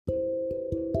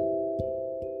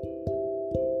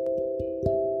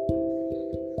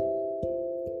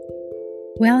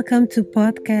Welcome to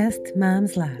podcast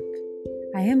Mom's Lap.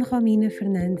 I am Romina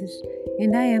Fernandes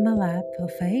and I am a lap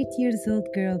of a 8-year-old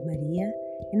girl Maria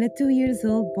and a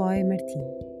 2-year-old boy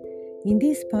Martin. In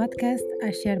this podcast,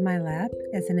 I share my lap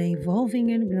as an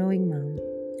evolving and growing mom.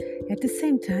 At the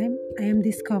same time, I am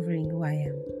discovering who I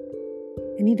am.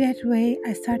 And in that way,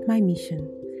 I start my mission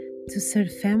to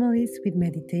serve families with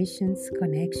meditations,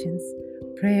 connections,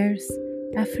 prayers,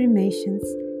 affirmations,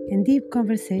 and deep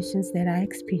conversations that I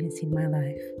experience in my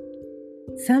life.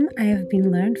 Some I have been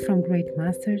learned from great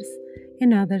masters,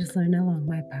 and others learn along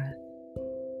my path.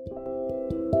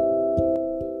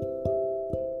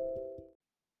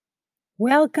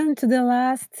 Welcome to the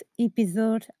last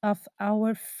episode of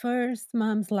our first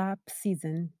Mom's Lab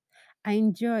season. I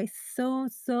enjoy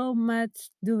so much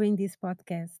doing this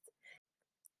podcast.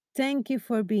 Thank you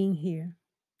for being here.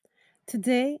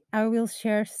 Today, I will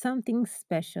share something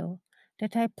special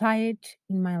that I applied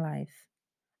in my life.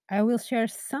 I will share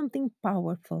something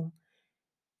powerful,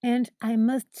 and I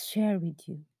must share with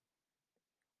you.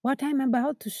 What I'm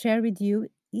about to share with you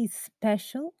is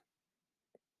special,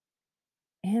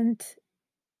 and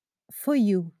for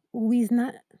you, who is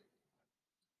not.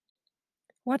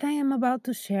 What I am about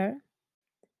to share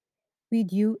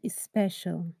with you is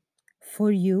special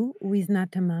for you who is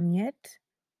not a mom yet,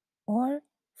 or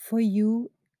for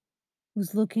you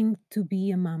who's looking to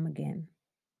be a mom again.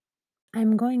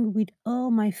 I'm going with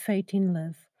all my faith in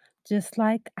love, just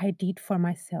like I did for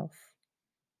myself.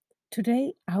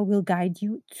 Today, I will guide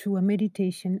you through a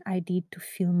meditation I did to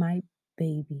feel my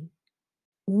baby,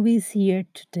 who is here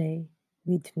today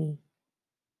with me.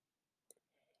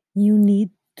 You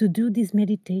need to do this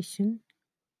meditation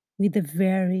with a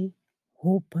very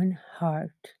open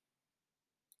heart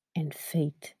and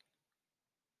faith.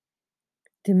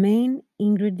 The main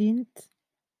ingredient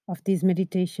of this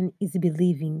meditation is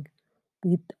believing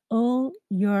with all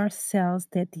your cells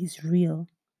that is real.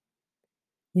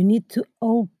 You need to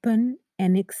open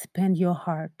and expand your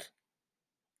heart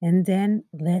and then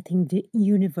letting the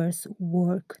universe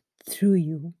work through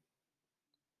you.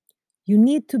 You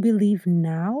need to believe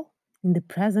now in the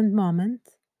present moment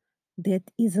that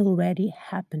is already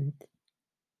happened,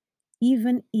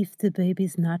 even if the baby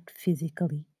is not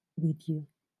physically with you.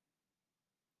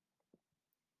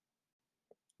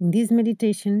 In this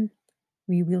meditation,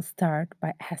 we will start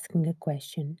by asking a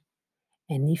question.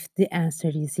 And if the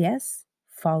answer is yes,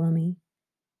 follow me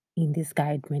in this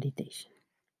guided meditation.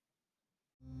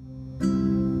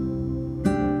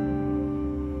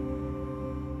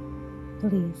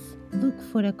 Please look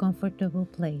for a comfortable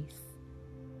place.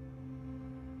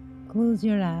 Close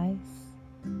your eyes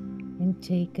and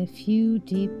take a few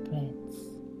deep breaths,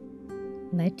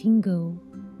 letting go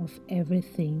of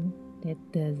everything that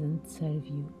doesn't serve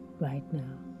you right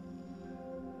now.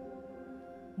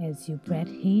 As you breathe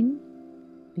in,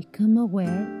 become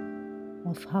aware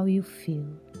of how you feel,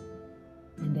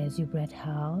 and as you breathe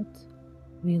out,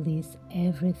 release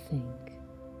everything.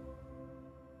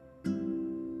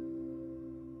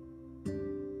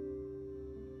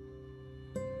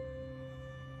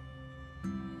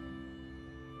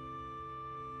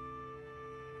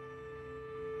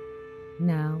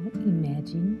 Now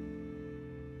imagine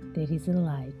there is a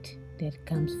light that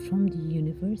comes from the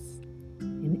universe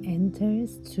and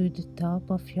enters through the top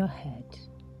of your head.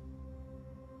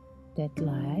 That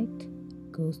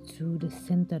light goes through the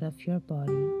center of your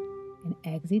body and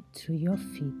exits through your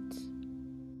feet.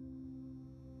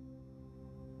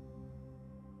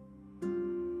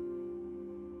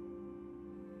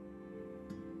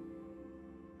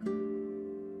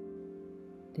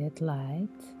 That light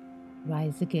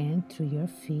rises again through your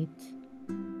feet,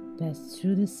 passes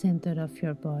through the center of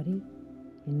your body,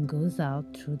 and goes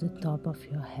out through the top of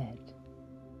your head.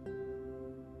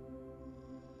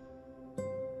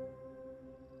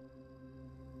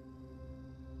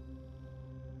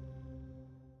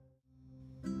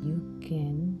 You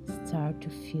can start to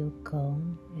feel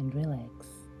calm and relaxed.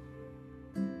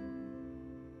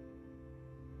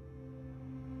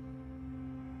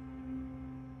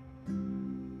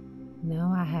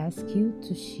 Now I ask you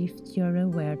to shift your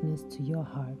awareness to your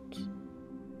heart.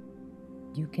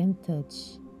 You can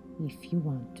touch if you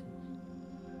want to.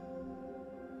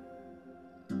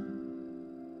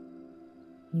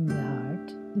 In the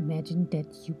heart, imagine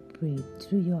that you breathe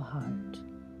through your heart.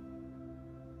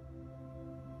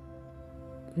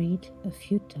 Breathe a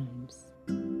few times.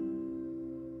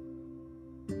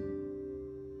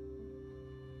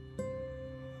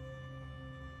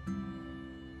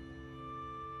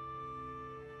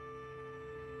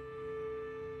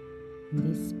 In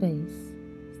this space,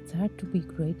 start to be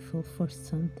grateful for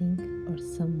something or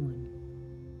someone.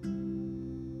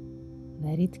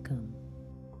 Let it come.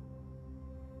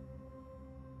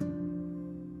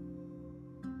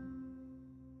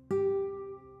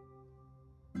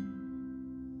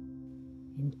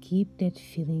 and keep that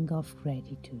feeling of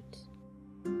gratitude.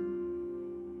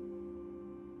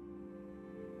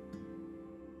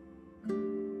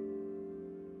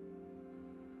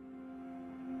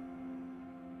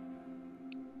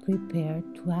 Prepare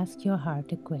to ask your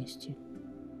heart a question.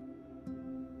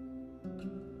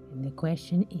 And the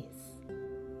question is,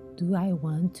 do I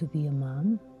want to be a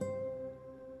mom?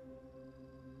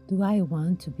 Do I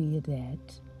want to be a dad?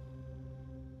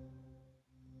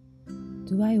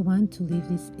 Do I want to live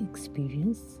this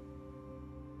experience?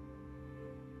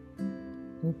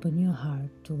 Open your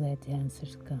heart to let the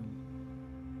answers come.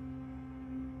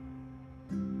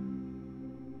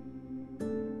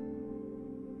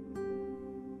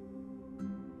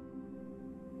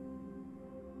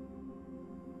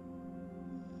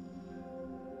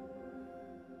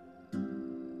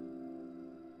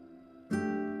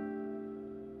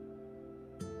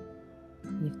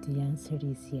 If the answer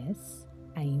is yes,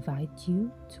 I invite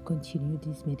you to continue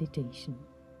this meditation.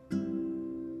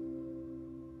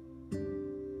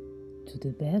 To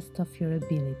the best of your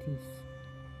abilities,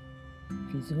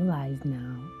 visualize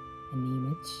now an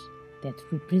image that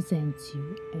represents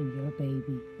you and your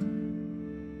baby.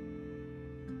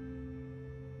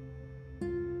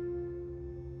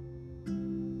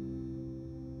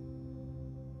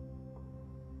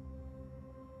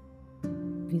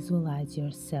 Visualize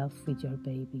yourself with your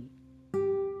baby.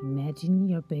 Imagine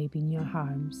your baby in your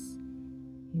arms.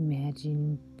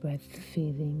 Imagine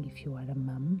breastfeeding if you are a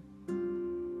mom.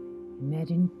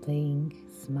 Imagine playing,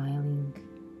 smiling.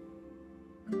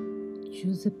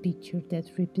 Choose a picture that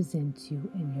represents you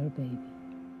and your baby.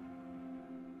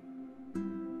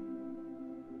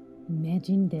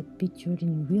 Imagine that picture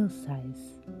in real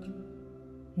size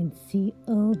and see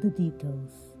all the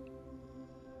details.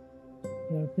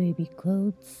 Your baby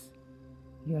clothes,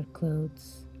 your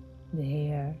clothes, the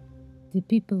hair, the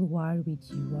people who are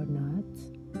with you or not,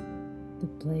 the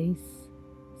place,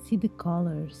 see the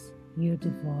colors, hear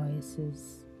the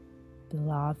voices, the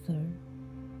laughter,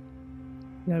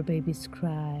 your baby's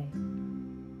cry.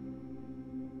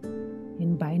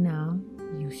 And by now,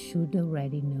 you should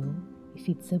already know if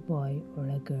it's a boy or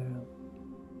a girl.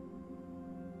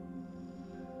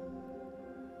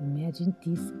 Imagine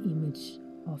this image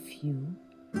of you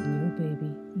and your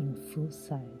baby in full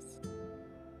size.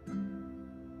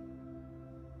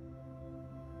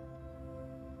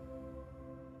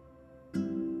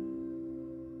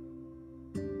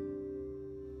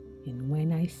 And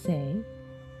when I say,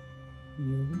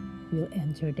 you will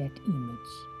enter that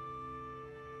image.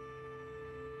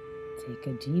 Take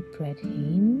a deep breath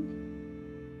in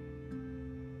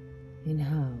and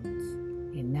out.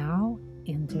 And now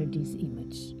enter this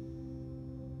image.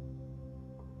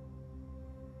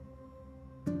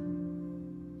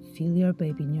 Feel your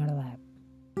baby in your lap.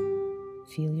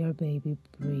 Feel your baby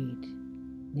breathe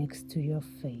next to your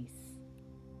face.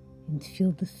 And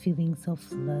feel the feelings of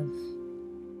love,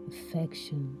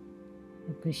 affection,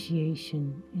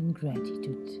 appreciation, and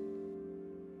gratitude.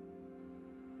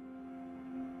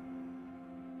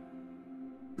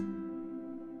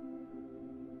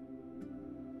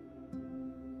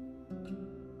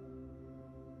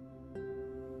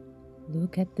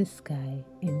 Look at the sky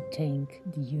and thank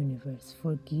the universe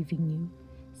for giving you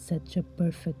such a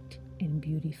perfect and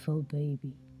beautiful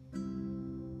baby.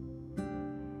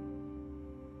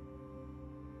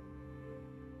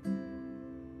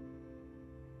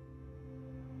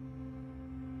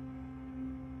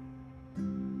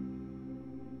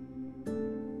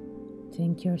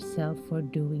 Thank yourself for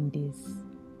doing this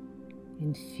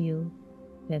and feel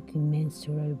that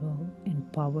immeasurable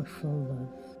and powerful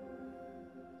love.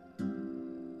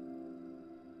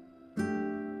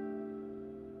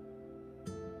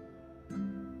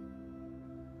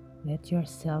 Let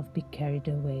yourself be carried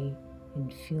away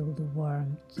and feel the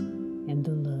warmth and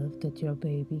the love that your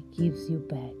baby gives you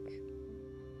back.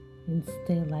 And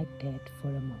stay like that for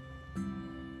a moment.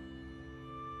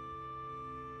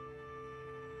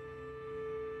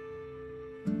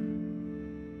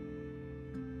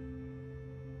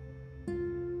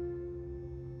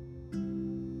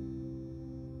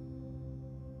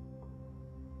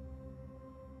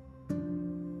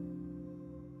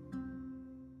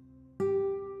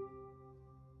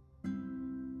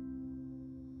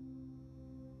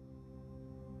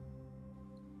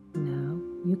 Now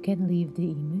you can leave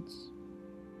the image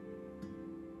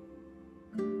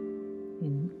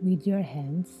and with your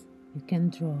hands you can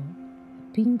draw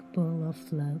a pink ball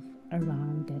of love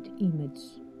around that image,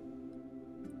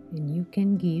 and you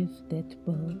can give that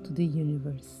ball to the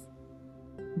universe,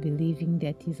 believing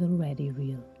that is already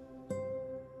real.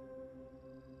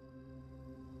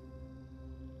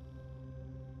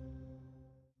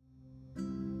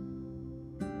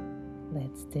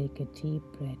 Let's take a deep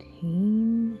breath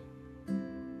in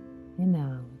and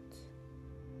out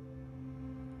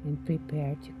and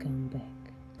prepare to come back.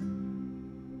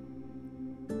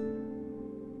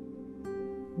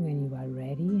 When you are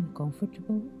ready and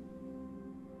comfortable,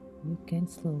 you can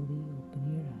slowly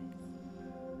open your eyes.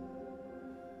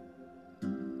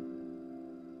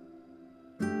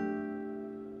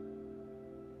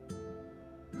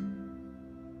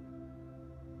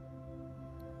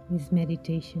 This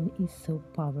meditation is so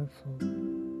powerful,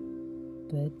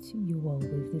 but you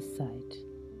always decide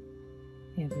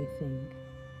everything.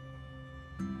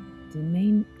 The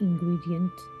main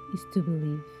ingredient is to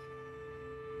believe.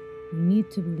 You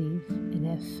need to believe and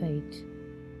have faith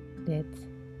that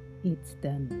it's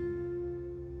done.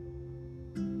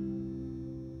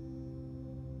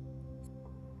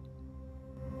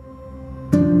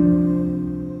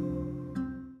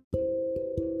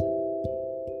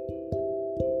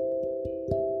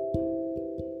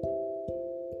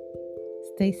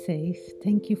 Stay safe.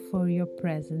 Thank you for your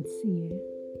presence here.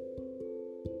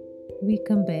 We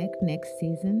come back next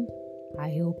season. I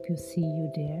hope you see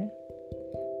you there.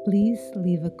 Please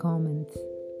leave a comment.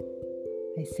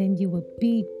 I send you a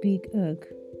big, big hug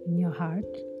in your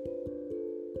heart.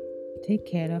 Take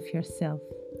care of yourself.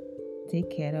 Take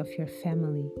care of your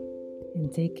family.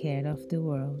 And take care of the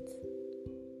world.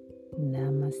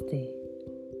 Namaste.